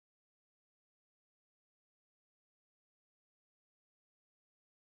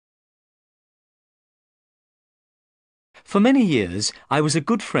For many years, I was a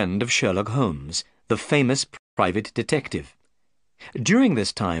good friend of Sherlock Holmes, the famous private detective. During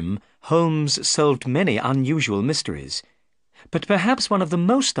this time, Holmes solved many unusual mysteries, but perhaps one of the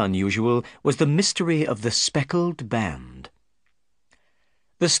most unusual was the mystery of the speckled band.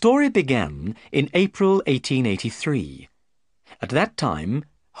 The story began in April 1883. At that time,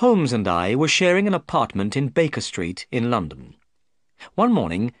 Holmes and I were sharing an apartment in Baker Street in London. One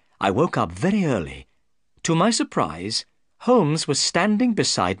morning, I woke up very early. To my surprise, Holmes was standing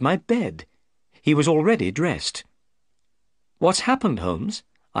beside my bed. He was already dressed. "What's happened, Holmes?"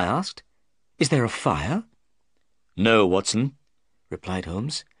 I asked. "Is there a fire?" "No, Watson," replied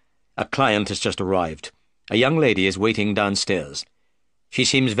Holmes. "A client has just arrived. A young lady is waiting downstairs. She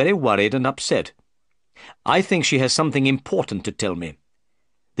seems very worried and upset. I think she has something important to tell me.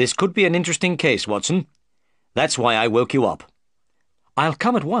 This could be an interesting case, Watson. That's why I woke you up." "I'll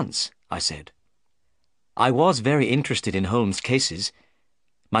come at once," I said. I was very interested in Holmes' cases.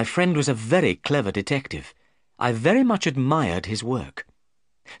 My friend was a very clever detective. I very much admired his work.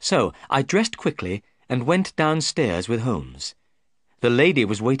 So I dressed quickly and went downstairs with Holmes. The lady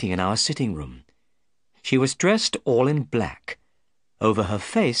was waiting in our sitting room. She was dressed all in black. Over her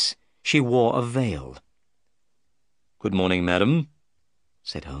face she wore a veil. "Good morning, madam,"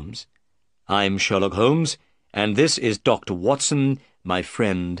 said Holmes. "I'm Sherlock Holmes, and this is Dr. Watson, my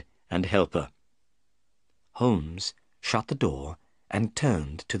friend and helper." Holmes shut the door and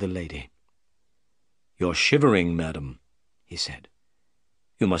turned to the lady. "You're shivering, madam," he said.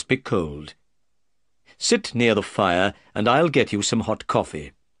 "You must be cold. Sit near the fire, and I'll get you some hot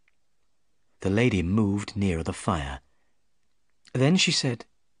coffee." The lady moved nearer the fire. Then she said,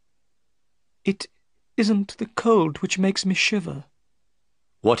 "It isn't the cold which makes me shiver."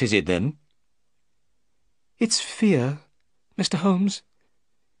 "What is it, then?" "It's fear, Mr. Holmes.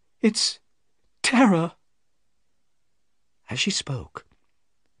 It's terror." As she spoke,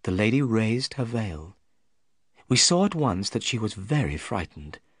 the lady raised her veil. We saw at once that she was very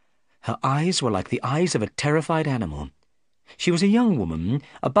frightened. Her eyes were like the eyes of a terrified animal. She was a young woman,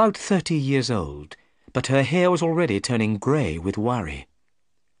 about 30 years old, but her hair was already turning grey with worry.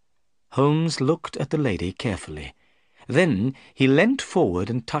 Holmes looked at the lady carefully. Then he leant forward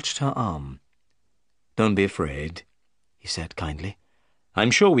and touched her arm. "Don't be afraid," he said kindly.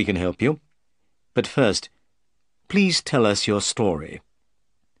 "I'm sure we can help you. But first, please tell us your story."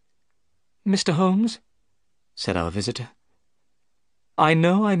 "Mr. Holmes," said our visitor, "I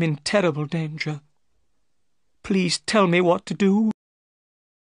know I'm in terrible danger. Please tell me what to do."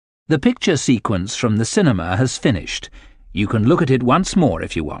 The picture sequence from the cinema has finished. You can look at it once more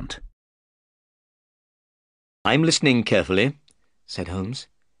if you want. "I'm listening carefully," said Holmes.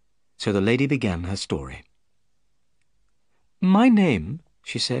 So the lady began her story. "My name,"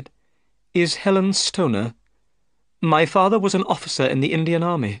 she said, "is Helen Stoner. My father was an officer in the Indian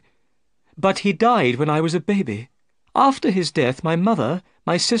Army, but he died when I was a baby. After his death, my mother,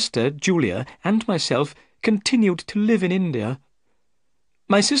 my sister, Julia, and myself continued to live in India.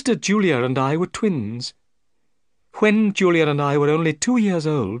 My sister Julia and I were twins. When Julia and I were only 2 years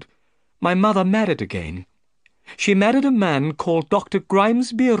old, my mother married again. She married a man called Dr.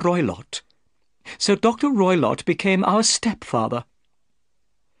 Grimesby Roylott. So Dr. Roylott became our stepfather."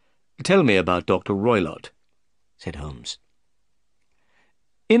 "Tell me about Dr. Roylott," said Holmes.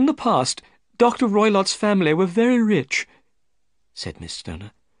 "In the past, Dr. Roylott's family were very rich," said Miss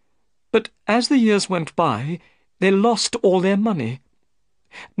Stoner. "But as the years went by, they lost all their money.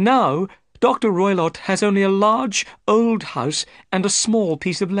 Now, Dr. Roylott has only a large, old house and a small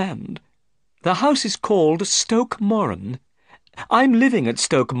piece of land. The house is called Stoke Moran. I'm living at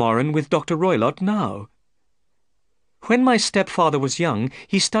Stoke Moran with Dr. Roylott now. When my stepfather was young,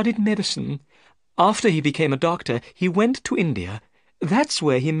 he studied medicine. After he became a doctor, he went to India. That's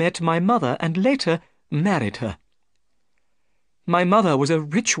where he met my mother and later married her." "My mother was a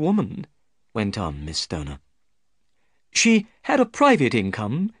rich woman," went on Miss Stoner. "She had a private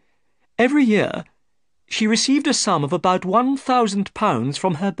income. Every year she received a sum of about £1,000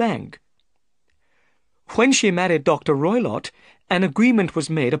 from her bank. When she married Dr. Roylott, an agreement was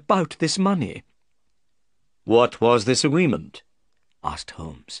made about this money." "What was this agreement?" asked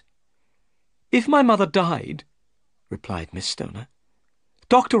Holmes. "If my mother died," replied Miss Stoner,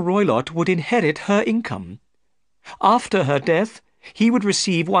 "Dr. Roylott would inherit her income. After her death, he would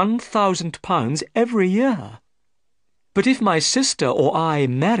receive £1,000 every year. But if my sister or I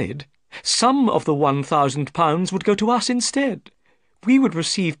married, some of the £1,000 would go to us instead. We would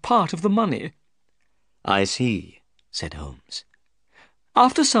receive part of the money." "I see," said Holmes.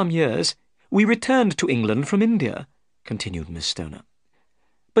 "After some years, we returned to England from India," continued Miss Stoner.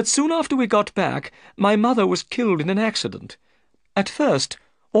 But soon after we got back, my mother was killed in an accident. At first,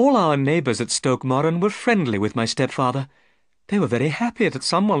 all our neighbours at Stoke Moran were friendly with my stepfather. They were very happy that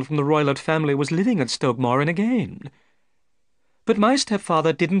someone from the Roylott family was living at Stoke Moran again. But my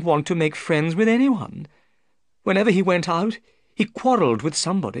stepfather didn't want to make friends with anyone. Whenever he went out, he quarrelled with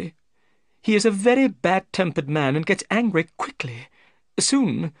somebody. He is a very bad-tempered man and gets angry quickly.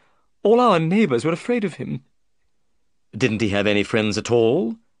 Soon, all our neighbours were afraid of him. Didn't he have any friends at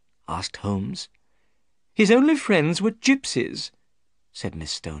all? Asked Holmes. His only friends were gypsies, said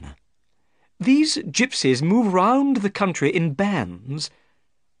Miss Stoner. These gypsies move round the country in bands.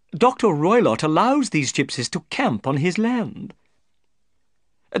 Dr. Roylott allows these gypsies to camp on his land.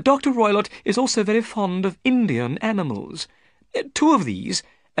 Dr. Roylott is also very fond of Indian animals. 2 of these,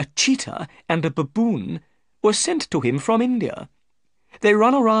 a cheetah and a baboon, were sent to him from India. They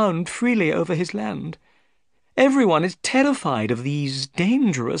run around freely over his land. Everyone is terrified of these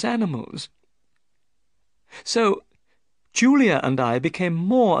dangerous animals. So Julia and I became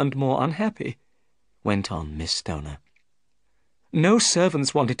more and more unhappy, went on Miss Stoner. No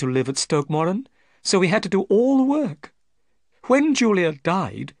servants wanted to live at Stoke Moran, so we had to do all the work. When Julia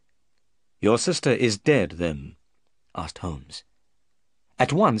died— Your sister is dead, then? Asked Holmes.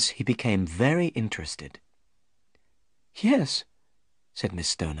 At once he became very interested. Yes, said Miss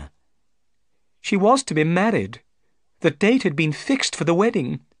Stoner. She was to be married. The date had been fixed for the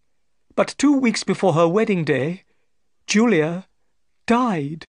wedding. But 2 weeks before her wedding day, Julia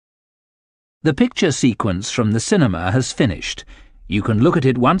died. The picture sequence from the cinema has finished. You can look at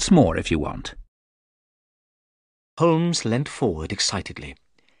it once more if you want. Holmes leant forward excitedly.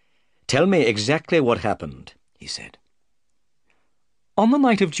 Tell me exactly what happened, he said. On the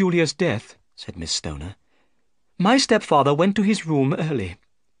night of Julia's death, said Miss Stoner, my stepfather went to his room early.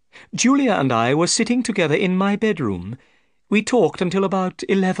 Julia and I were sitting together in my bedroom. We talked until about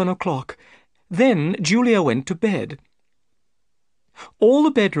 11 o'clock. Then Julia went to bed. All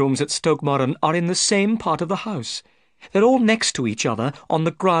the bedrooms at Stoke Moran are in the same part of the house. They're all next to each other on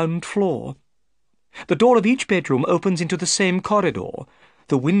the ground floor. The door of each bedroom opens into the same corridor.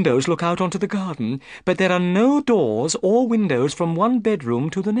 The windows look out onto the garden, but there are no doors or windows from one bedroom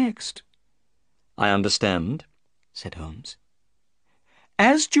to the next. I understand, said Holmes.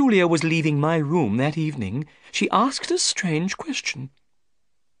 As Julia was leaving my room that evening, she asked a strange question.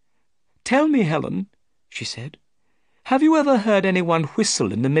 Tell me, Helen, she said, have you ever heard anyone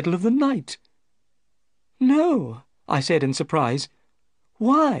whistle in the middle of the night? No, I said in surprise.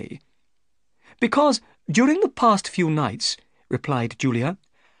 Why? Because during the past few nights, replied Julia,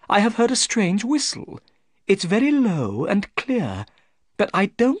 I have heard a strange whistle. It's very low and clear, but I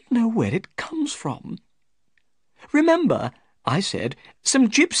don't know where it comes from. Remember, I said, some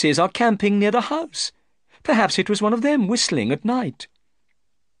gypsies are camping near the house. Perhaps it was one of them whistling at night.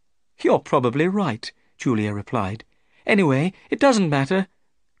 You're probably right, Julia replied. Anyway, it doesn't matter.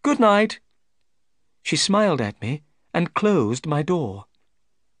 Good night. She smiled at me and closed my door.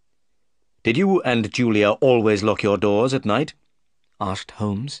 Did you and Julia always lock your doors at night? Asked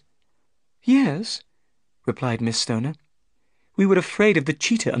Holmes. Yes, replied Miss Stoner. We were afraid of the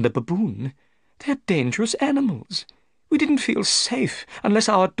cheetah and the baboon. They're dangerous animals. We didn't feel safe unless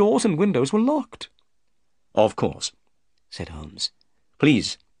our doors and windows were locked. Of course, said Holmes.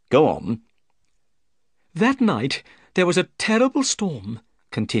 Please, go on. That night there was a terrible storm,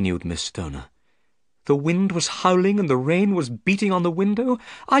 continued Miss Stoner. The wind was howling and the rain was beating on the window.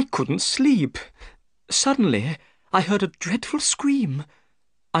 I couldn't sleep. Suddenly, I heard a dreadful scream.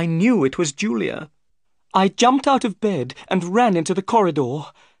 I knew it was Julia. I jumped out of bed and ran into the corridor.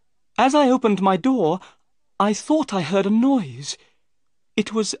 As I opened my door, I thought I heard a noise.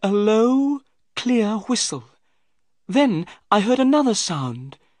 It was a low, clear whistle. Then I heard another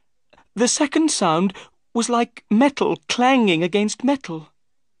sound. The second sound was like metal clanging against metal.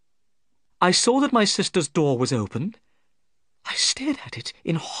 I saw that my sister's door was open. I stared at it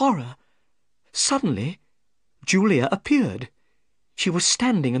in horror. Suddenly, Julia appeared. She was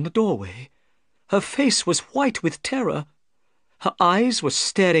standing in the doorway. Her face was white with terror. Her eyes were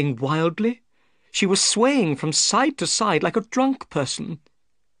staring wildly. She was swaying from side to side like a drunk person.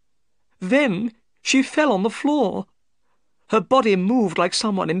 Then she fell on the floor. Her body moved like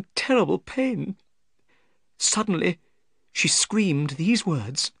someone in terrible pain. Suddenly, she screamed these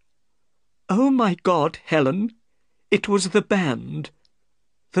words. Oh, my God, Helen, it was the band.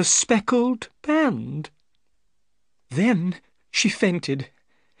 The speckled band. Then she fainted.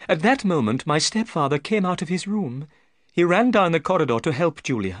 At that moment, my stepfather came out of his room. He ran down the corridor to help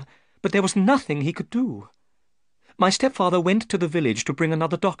Julia, but there was nothing he could do. My stepfather went to the village to bring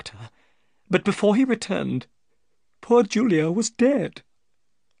another doctor, but before he returned, poor Julia was dead.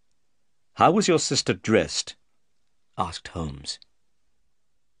 How was your sister dressed? Asked Holmes.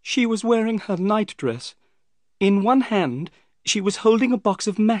 She was wearing her nightdress. In one hand, she was holding a box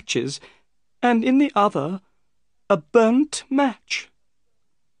of matches, and in the other, a burnt match.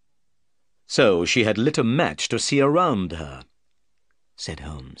 So she had lit a match to see around her, said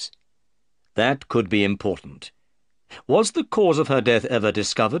Holmes. That could be important. Was the cause of her death ever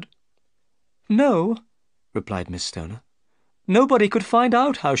discovered? No, replied Miss Stoner. Nobody could find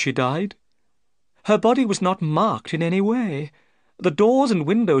out how she died. Her body was not marked in any way. The doors and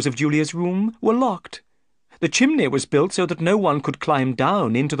windows of Julia's room were locked. The chimney was built so that no one could climb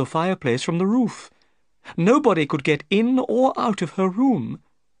down into the fireplace from the roof. Nobody could get in or out of her room.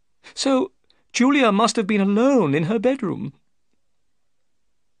 So Julia must have been alone in her bedroom.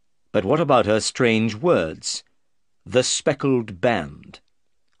 But what about her strange words? The speckled band,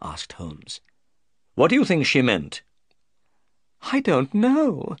 asked Holmes. What do you think she meant? I don't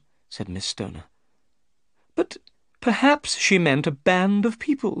know, said Miss Stoner. But perhaps she meant a band of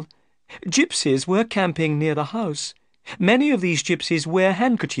people. Gypsies were camping near the house. Many of these gypsies wear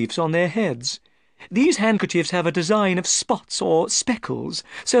handkerchiefs on their heads. These handkerchiefs have a design of spots or speckles,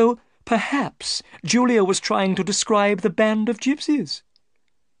 so perhaps Julia was trying to describe the band of gypsies.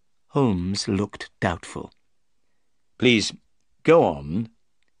 Holmes looked doubtful. Please, go on,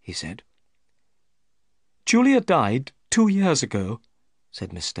 he said. Julia died 2 years ago,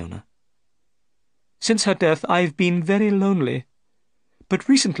 said Miss Stoner. Since her death, I've been very lonely. But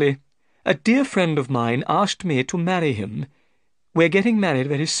recently, a dear friend of mine asked me to marry him. We're getting married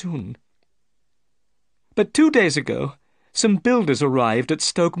very soon. But 2 days ago, some builders arrived at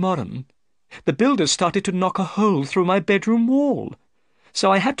Stoke Moran. The builders started to knock a hole through my bedroom wall.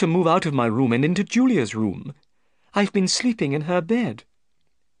 So I had to move out of my room and into Julia's room. I've been sleeping in her bed.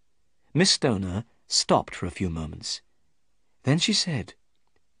 Miss Stoner stopped for a few moments. Then she said,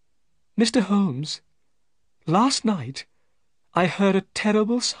 Mr. Holmes, last night I heard a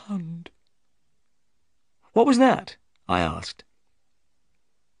terrible sound. What was that? I asked.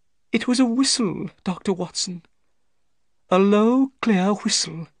 It was a whistle, Dr. Watson. A low, clear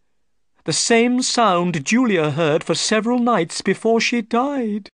whistle. The same sound Julia heard for several nights before she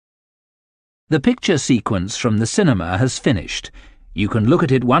died. The picture sequence from the cinema has finished. You can look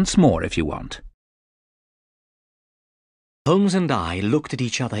at it once more if you want. Holmes and I looked at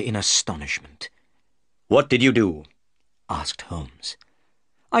each other in astonishment. What did you do? Asked Holmes.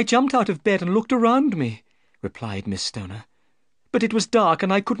 I jumped out of bed and looked around me, replied Miss Stoner. But it was dark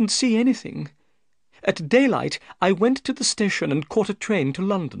and I couldn't see anything. At daylight, I went to the station and caught a train to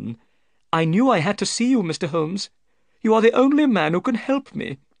London. I knew I had to see you, Mr. Holmes. You are the only man who can help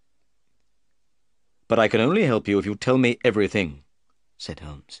me. But I can only help you if you tell me everything, said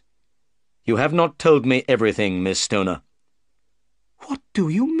Holmes. You have not told me everything, Miss Stoner. What do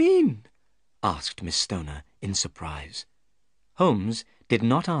you mean? Asked Miss Stoner in surprise. Holmes did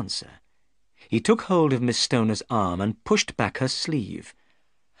not answer. He took hold of Miss Stoner's arm and pushed back her sleeve.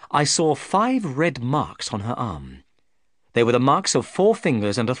 I saw 5 red marks on her arm. They were the marks of 4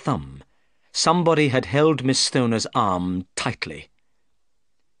 fingers and a thumb. Somebody had held Miss Stoner's arm tightly.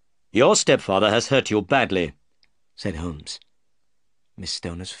 Your stepfather has hurt you badly, said Holmes. Miss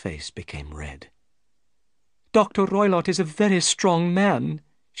Stoner's face became red. Dr. Roylott is a very strong man,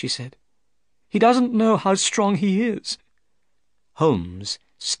 she said. He doesn't know how strong he is. Holmes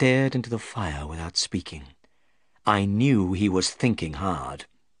stared into the fire without speaking. I knew he was thinking hard.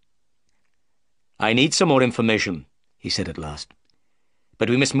 I need some more information, he said at last. But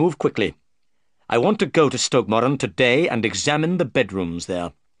we must move quickly. I want to go to Stoke Moran today and examine the bedrooms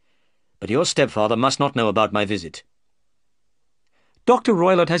there. But your stepfather must not know about my visit. Dr.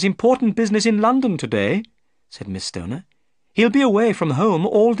 Roylott has important business in London today, said Miss Stoner. He'll be away from home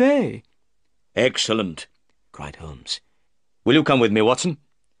all day. Excellent, cried Holmes. Will you come with me, Watson?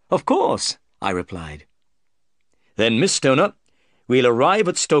 Of course, I replied. Then, Miss Stoner, we'll arrive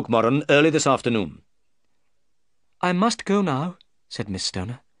at Stoke Moran early this afternoon. I must go now, said Miss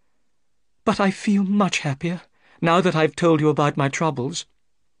Stoner. But I feel much happier, now that I've told you about my troubles.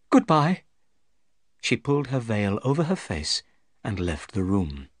 Goodbye. She pulled her veil over her face and left the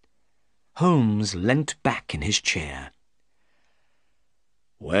room. Holmes leant back in his chair.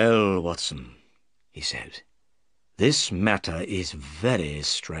 Well, Watson, he said, this matter is very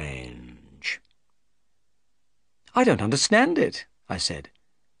strange. I don't understand it, I said.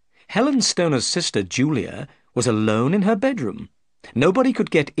 Helen Stoner's sister, Julia, was alone in her bedroom. Nobody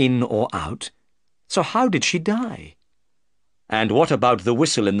could get in or out. So how did she die? And what about the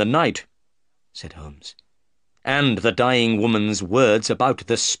whistle in the night? Said Holmes. And the dying woman's words about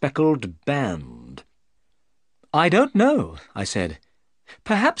the speckled band? I don't know, I said.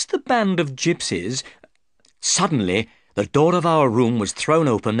 Perhaps the band of gypsies— Suddenly, the door of our room was thrown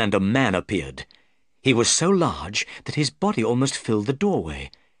open and a man appeared. He was so large that his body almost filled the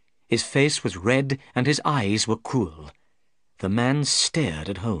doorway. His face was red and his eyes were cruel. The man stared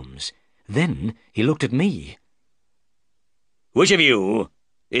at Holmes. Then he looked at me. "Which of you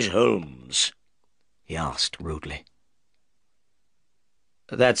is Holmes?" he asked rudely.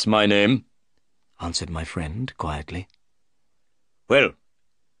 "That's my name," answered my friend quietly. "Well,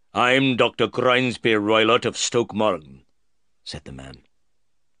 I'm Dr. Grimesby Roylott of Stoke Moran," said the man.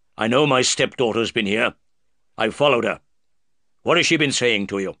 "I know my stepdaughter's been here. I've followed her. What has she been saying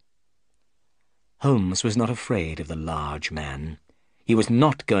to you?" Holmes was not afraid of the large man. He was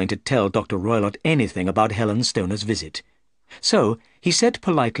not going to tell Dr. Roylott anything about Helen Stoner's visit. So he said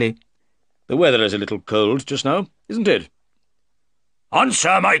politely, "The weather is a little cold just now, isn't it?"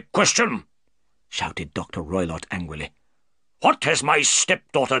 "Answer my question!" shouted Dr. Roylott angrily. "What has my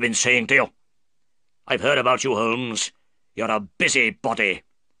stepdaughter been saying to you? I've heard about you, Holmes. You're a busybody.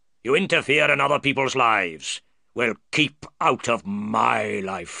 You interfere in other people's lives. Well, keep out of my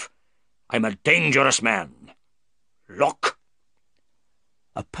life. I'm a dangerous man. Look!"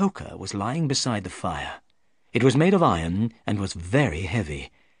 A poker was lying beside the fire. It was made of iron and was very heavy.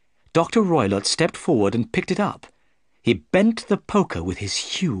 Dr. Roylott stepped forward and picked it up. He bent the poker with his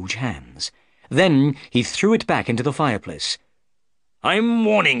huge hands. Then he threw it back into the fireplace. "I'm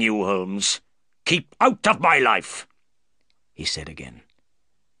warning you, Holmes. Keep out of my life," he said again.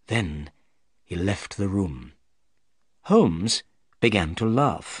 Then he left the room. Holmes began to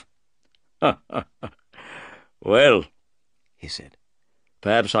laugh. "Well," he said,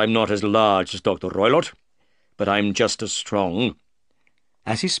 "perhaps I'm not as large as Dr. Roylott, but I'm just as strong."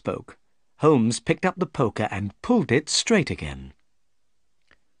 As he spoke, Holmes picked up the poker and pulled it straight again.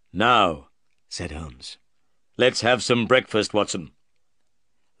 "Now," said Holmes, "let's have some breakfast, Watson.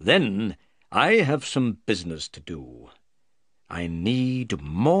 Then I have some business to do. I need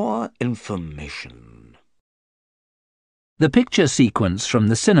more information." The picture sequence from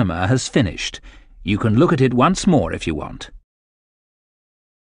the cinema has finished. You can look at it once more if you want.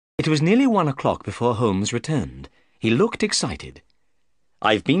 It was nearly 1 o'clock before Holmes returned. He looked excited.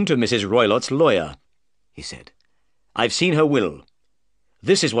 "I've been to Mrs. Roylott's lawyer," he said. "I've seen her will.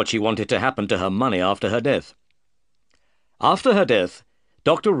 This is what she wanted to happen to her money after her death. After her death,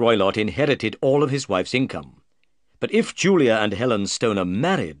 Dr. Roylott inherited all of his wife's income. But if Julia and Helen Stoner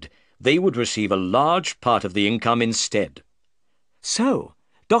married, they would receive a large part of the income instead." "So,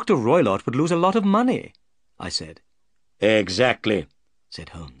 Dr. Roylott would lose a lot of money," I said. "Exactly," said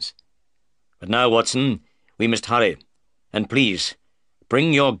Holmes. "But now, Watson, we must hurry. And please,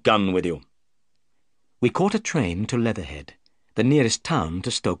 bring your gun with you." We caught a train to Leatherhead, the nearest town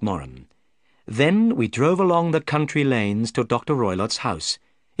to Stoke Moran. Then we drove along the country lanes to Dr. Roylott's house.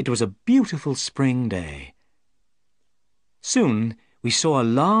 It was a beautiful spring day. Soon we saw a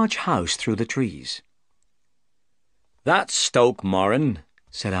large house through the trees. "That's Stoke Moran,"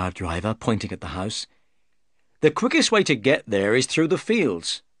 said our driver, pointing at the house. "The quickest way to get there is through the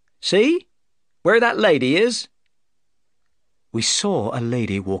fields. See? Where that lady is?" We saw a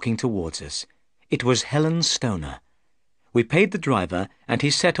lady walking towards us. It was Helen Stoner. We paid the driver, and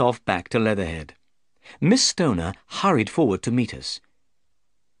he set off back to Leatherhead. Miss Stoner hurried forward to meet us.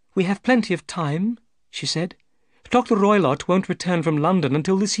 "We have plenty of time," she said. "Dr. Roylott won't return from London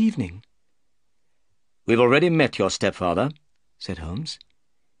until this evening." "We've already met your stepfather," said Holmes.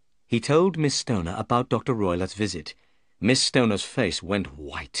 He told Miss Stoner about Dr. Roylott's visit. Miss Stoner's face went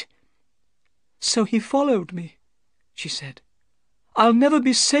white. "So he followed me," she said. "I'll never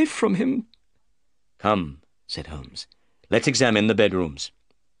be safe from him." "Come," said Holmes. "Let's examine the bedrooms."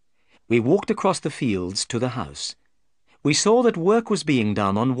 We walked across the fields to the house. We saw that work was being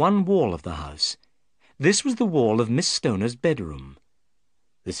done on one wall of the house. This was the wall of Miss Stoner's bedroom.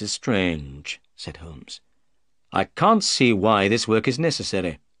 "This is strange," said Holmes. "I can't see why this work is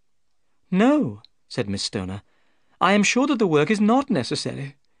necessary." "No," said Miss Stoner. "I am sure that the work is not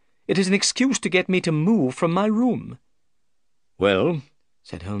necessary. It is an excuse to get me to move from my room." "Well,"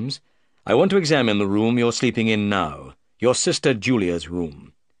 said Holmes, "I want to examine the room you're sleeping in now, your sister Julia's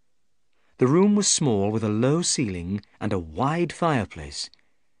room." The room was small, with a low ceiling and a wide fireplace.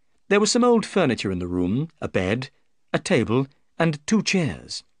 There was some old furniture in the room, a bed, a table, and 2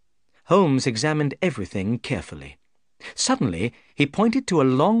 chairs. Holmes examined everything carefully. Suddenly he pointed to a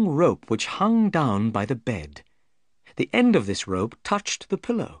long rope which hung down by the bed. The end of this rope touched the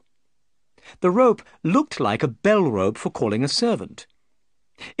pillow. The rope looked like a bell rope for calling a servant.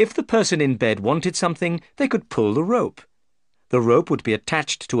 If the person in bed wanted something, they could pull the rope. The rope would be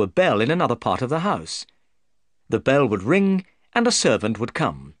attached to a bell in another part of the house. The bell would ring, and a servant would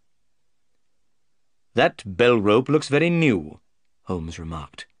come. "That bell rope looks very new," Holmes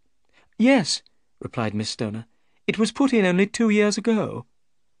remarked. "Yes," replied Miss Stoner. "It was put in only 2 years ago."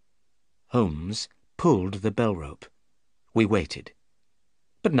 Holmes pulled the bell rope. We waited.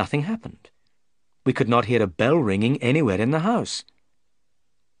 But nothing happened. We could not hear a bell ringing anywhere in the house.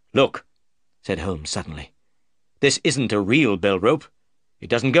 "Look," said Holmes suddenly. "This isn't a real bell rope. It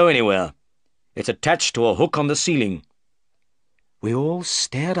doesn't go anywhere. It's attached to a hook on the ceiling." We all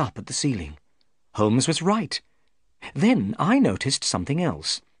stared up at the ceiling. Holmes was right. Then I noticed something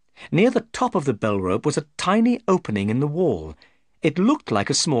else. Near the top of the bell rope was a tiny opening in the wall. It looked like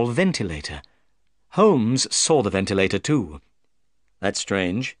a small ventilator. Holmes saw the ventilator too. "That's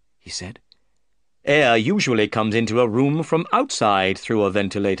strange," he said. "Air usually comes into a room from outside through a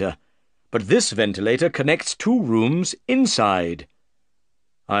ventilator, but this ventilator connects 2 rooms inside.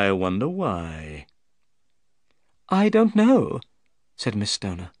 I wonder why." "I don't know," said Miss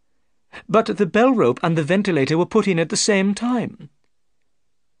Stoner. "But the bell rope and the ventilator were put in at the same time."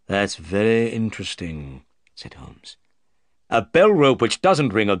 "That's very interesting," said Holmes. "A bell rope which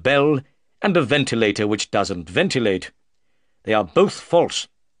doesn't ring a bell, and a ventilator which doesn't ventilate. They are both false.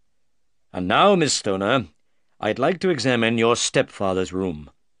 And now, Miss Stoner, I'd like to examine your stepfather's room."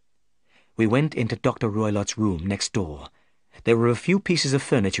 We went into Dr. Roylott's room next door. There were a few pieces of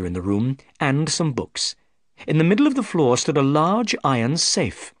furniture in the room, and some books. In the middle of the floor stood a large iron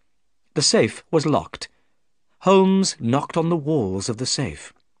safe. The safe was locked. Holmes knocked on the walls of the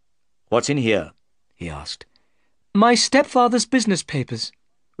safe. "What's in here?" he asked. "My stepfather's business papers,"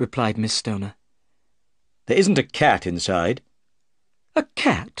 replied Miss Stoner. "There isn't a cat inside." "A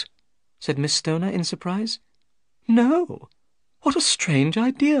cat?" said Miss Stoner in surprise. "No. What a strange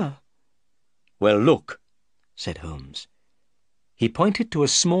idea." "Well, look," said Holmes. He pointed to a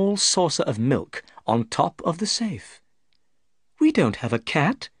small saucer of milk on top of the safe. "We don't have a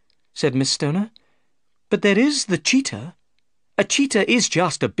cat," said Miss Stoner. "But there is the cheetah. A cheetah is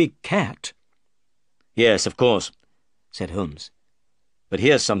just a big cat." "Yes, of course," said Holmes. "But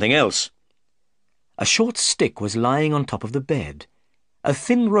here's something else." A short stick was lying on top of the bed. A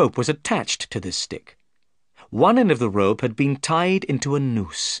thin rope was attached to this stick. One end of the rope had been tied into a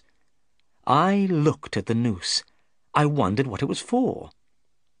noose. I looked at the noose. I wondered what it was for.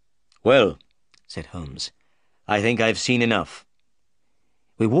 "Well," said Holmes, "I think I've seen enough."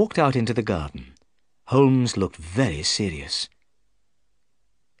 We walked out into the garden. Holmes looked very serious.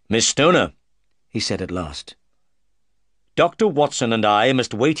 "Miss Stoner," he said at last, "Dr. Watson and I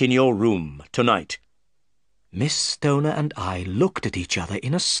must wait in your room tonight." Miss Stoner and I looked at each other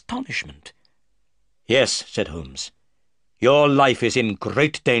in astonishment. "Yes," said Holmes. "Your life is in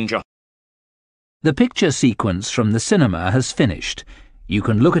great danger." The picture sequence from the cinema has finished. You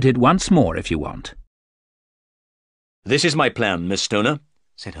can look at it once more if you want. "This is my plan, Miss Stoner,"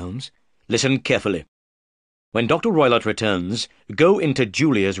 said Holmes. "Listen carefully. When Dr. Roylott returns, go into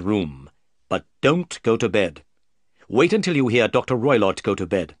Julia's room, but don't go to bed. Wait until you hear Dr. Roylott go to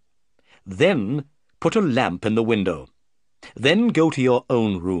bed. Then put a lamp in the window. Then go to your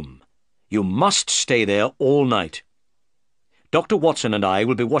own room. You must stay there all night. Dr. Watson and I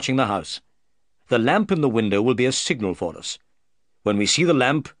will be watching the house. The lamp in the window will be a signal for us. When we see the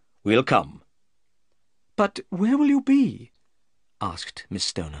lamp, we'll come." "But where will you be?" asked Miss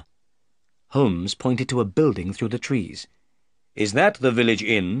Stoner. Holmes pointed to a building through the trees. "Is that the village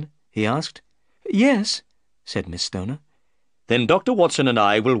inn?" he asked. "Yes," said Miss Stoner. "Then Dr. Watson and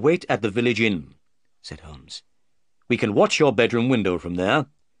I will wait at the village inn," said Holmes. "We can watch your bedroom window from there.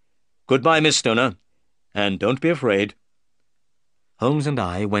 Goodbye, Miss Stoner, and don't be afraid." Holmes and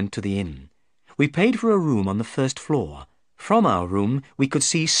I went to the inn. We paid for a room on the first floor. From our room we could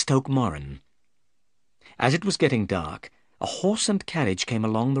see Stoke Moran. As it was getting dark, a horse and carriage came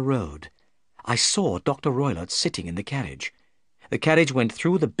along the road. I saw Dr. Roylott sitting in the carriage. The carriage went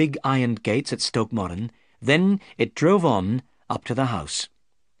through the big iron gates at Stoke Moran. Then it drove on up to the house.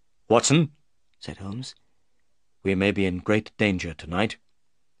 "Watson," said Holmes, "we may be in great danger tonight."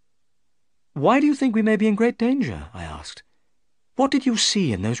 "Why do you think we may be in great danger?" I asked. "What did you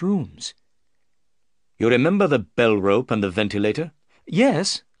see in those rooms?" "You remember the bell rope and the ventilator?"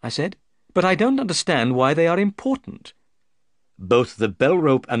 "Yes," I said, "but I don't understand why they are important." "Both the bell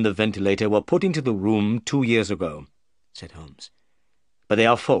rope and the ventilator were put into the room 2 years ago," said Holmes. "But they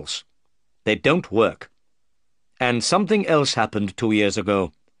are false. They don't work. And something else happened 2 years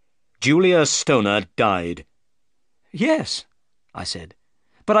ago. Julia Stoner died." "Yes," I said,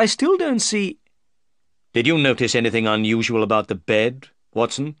 "but I still don't see—" "Did you notice anything unusual about the bed,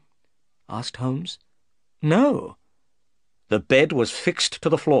 Watson?" asked Holmes. "No." "The bed was fixed to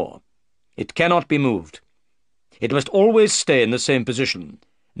the floor. It cannot be moved. It must always stay in the same position,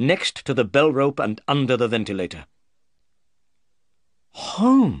 next to the bell rope and under the ventilator."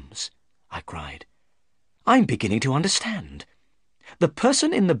 "Holmes," I cried, "I'm beginning to understand. The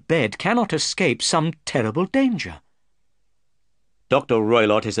person in the bed cannot escape some terrible danger." "Dr.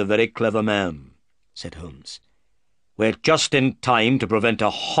 Roylott is a very clever man," said Holmes. "We're just in time to prevent a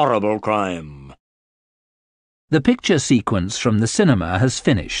horrible crime." The picture sequence from the cinema has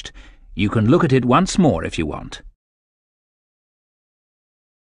finished. You can look at it once more if you want.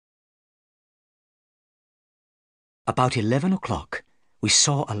 About 11 o'clock, we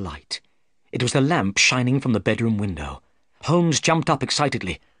saw a light. It was the lamp shining from the bedroom window. Holmes jumped up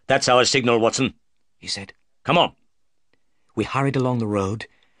excitedly. "That's our signal, Watson," he said. "Come on." We hurried along the road.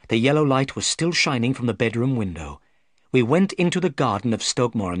 The yellow light was still shining from the bedroom window. We went into the garden of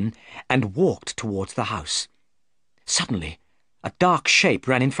Stoke Moran and walked towards the house. Suddenly, a dark shape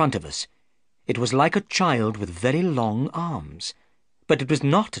ran in front of us. It was like a child with very long arms. But it was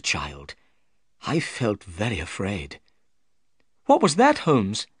not a child. I felt very afraid. "What was that,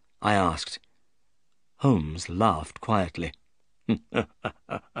 Holmes?" I asked. Holmes laughed quietly.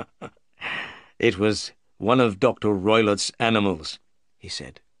 "It was one of Dr. Roylott's animals," he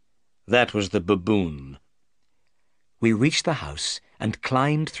said. "That was the baboon." We reached the house and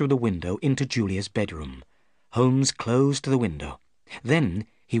climbed through the window into Julia's bedroom. Holmes closed the window. Then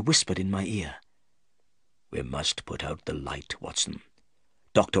he whispered in my ear. "We must put out the light, Watson.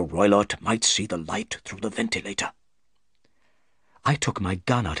 Dr. Roylott might see the light through the ventilator." I took my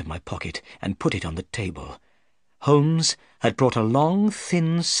gun out of my pocket and put it on the table. Holmes had brought a long,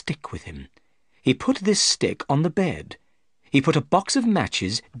 thin stick with him. He put this stick on the bed. He put a box of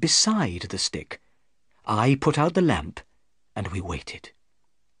matches beside the stick. I put out the lamp, and we waited.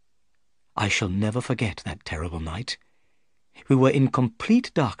 I shall never forget that terrible night. We were in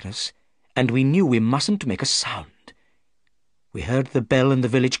complete darkness, and we knew we mustn't make a sound. We heard the bell in the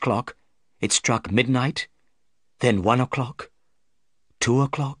village clock. It struck midnight, then 1 o'clock, 2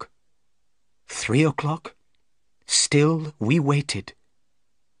 o'clock, 3 o'clock. Still we waited.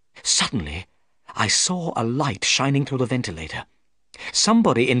 Suddenly, I saw a light shining through the ventilator.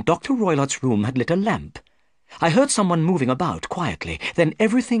 Somebody in Dr. Roylott's room had lit a lamp. I heard someone moving about quietly. Then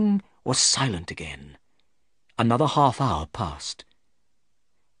everything was silent again. Another half-hour passed.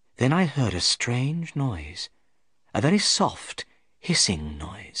 Then I heard a strange noise, a very soft, hissing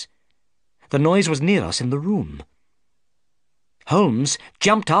noise. The noise was near us in the room. Holmes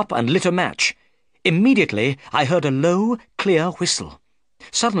jumped up and lit a match. Immediately, I heard a low, clear whistle.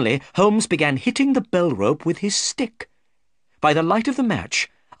 Suddenly, Holmes began hitting the bell rope with his stick. By the light of the match,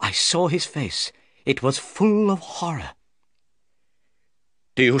 I saw his face. It was full of horror.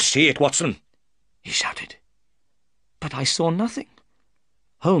 "Do you see it, Watson?" he shouted. But I saw nothing.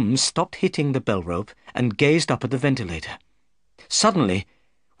 Holmes stopped hitting the bell rope and gazed up at the ventilator. Suddenly,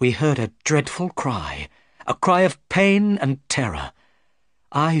 we heard a dreadful cry, a cry of pain and terror.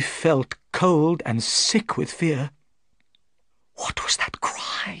 I felt cold and sick with fear. "What was that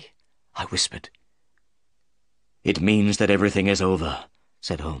cry?" I whispered. "It means that everything is over,"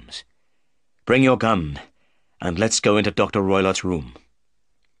 said Holmes. "Bring your gun, and let's go into Dr. Roylott's room."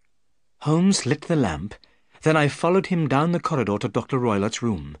 Holmes lit the lamp. Then I followed him down the corridor to Dr. Roylott's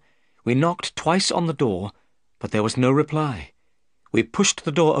room. We knocked twice on the door, but there was no reply. We pushed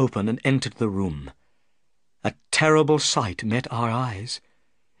the door open and entered the room. A terrible sight met our eyes.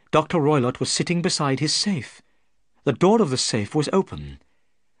 Dr. Roylott was sitting beside his safe. The door of the safe was open.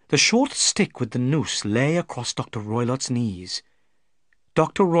 The short stick with the noose lay across Dr. Roylott's knees.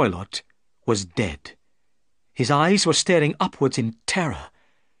 Dr. Roylott was dead. His eyes were staring upwards in terror.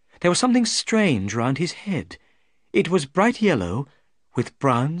 There was something strange round his head. It was bright yellow with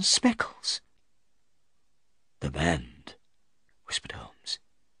brown speckles. "The band," whispered Holmes.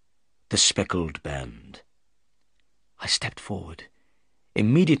 "The speckled band." I stepped forward.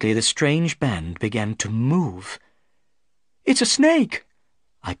 Immediately the strange band began to move. "It's a snake!"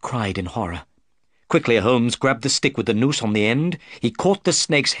 I cried in horror. Quickly, Holmes grabbed the stick with the noose on the end. He caught the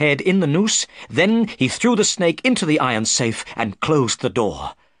snake's head in the noose. Then he threw the snake into the iron safe and closed the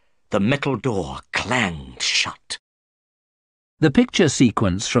door. The metal door clanged shut. The picture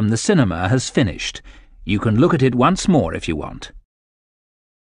sequence from the cinema has finished. You can look at it once more if you want.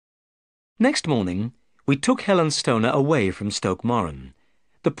 Next morning, we took Helen Stoner away from Stoke Moran.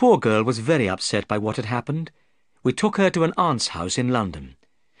 The poor girl was very upset by what had happened. We took her to an aunt's house in London.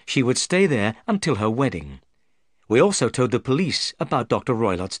 She would stay there until her wedding. We also told the police about Dr.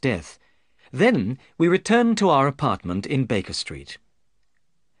 Roylott's death. Then we returned to our apartment in Baker Street.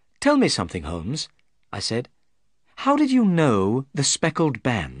 "Tell me something, Holmes," I said. "How did you know the speckled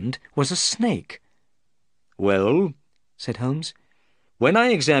band was a snake?" "Well," said Holmes. "when I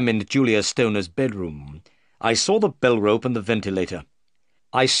examined Julia Stoner's bedroom, I saw the bell rope and the ventilator.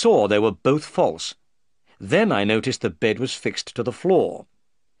 I saw they were both false. Then I noticed the bed was fixed to the floor.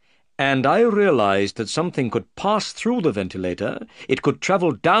 And I realized that something could pass through the ventilator, it could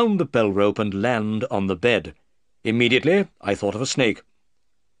travel down the bell rope and land on the bed. Immediately, I thought of a snake.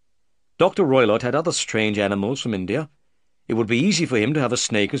 Dr. Roylott had other strange animals from India. It would be easy for him to have a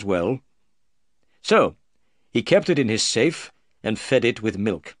snake as well. So, he kept it in his safe and fed it with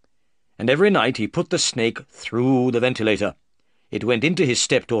milk. And every night he put the snake through the ventilator. It went into his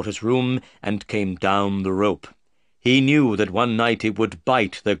stepdaughter's room and came down the rope. He knew that one night it would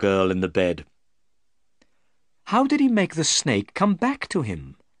bite the girl in the bed." "How did he make the snake come back to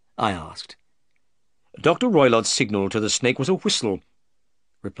him?" I asked. "Dr. Roylott's signal to the snake was a whistle,"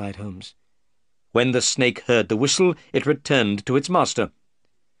 replied Holmes. "When the snake heard the whistle, it returned to its master.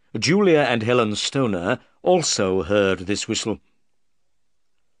 Julia and Helen Stoner also heard this whistle."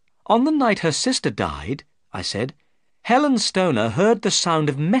 "On the night her sister died," I said, "Helen Stoner heard the sound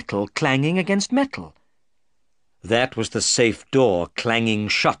of metal clanging against metal." "That was the safe door clanging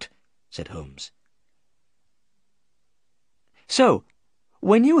shut," said Holmes. "So,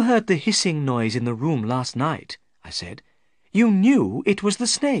 when you heard the hissing noise in the room last night," I said, "you knew it was the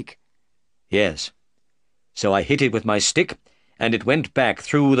snake?" "Yes. So I hit it with my stick, and it went back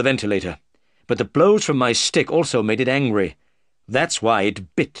through the ventilator. But the blows from my stick also made it angry. That's why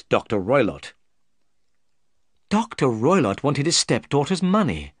it bit Dr. Roylott." "Dr. Roylott wanted his stepdaughter's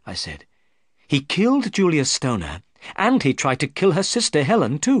money," I said. "He killed Julia Stoner, and he tried to kill her sister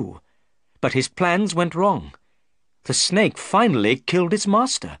Helen too. But his plans went wrong. The snake finally killed its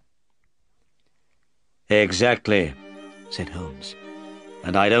master." "Exactly," said Holmes.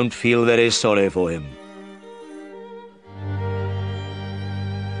 "And I don't feel very sorry for him."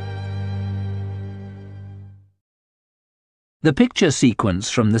 The picture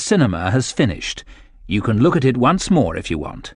sequence from the cinema has finished. You can look at it once more if you want.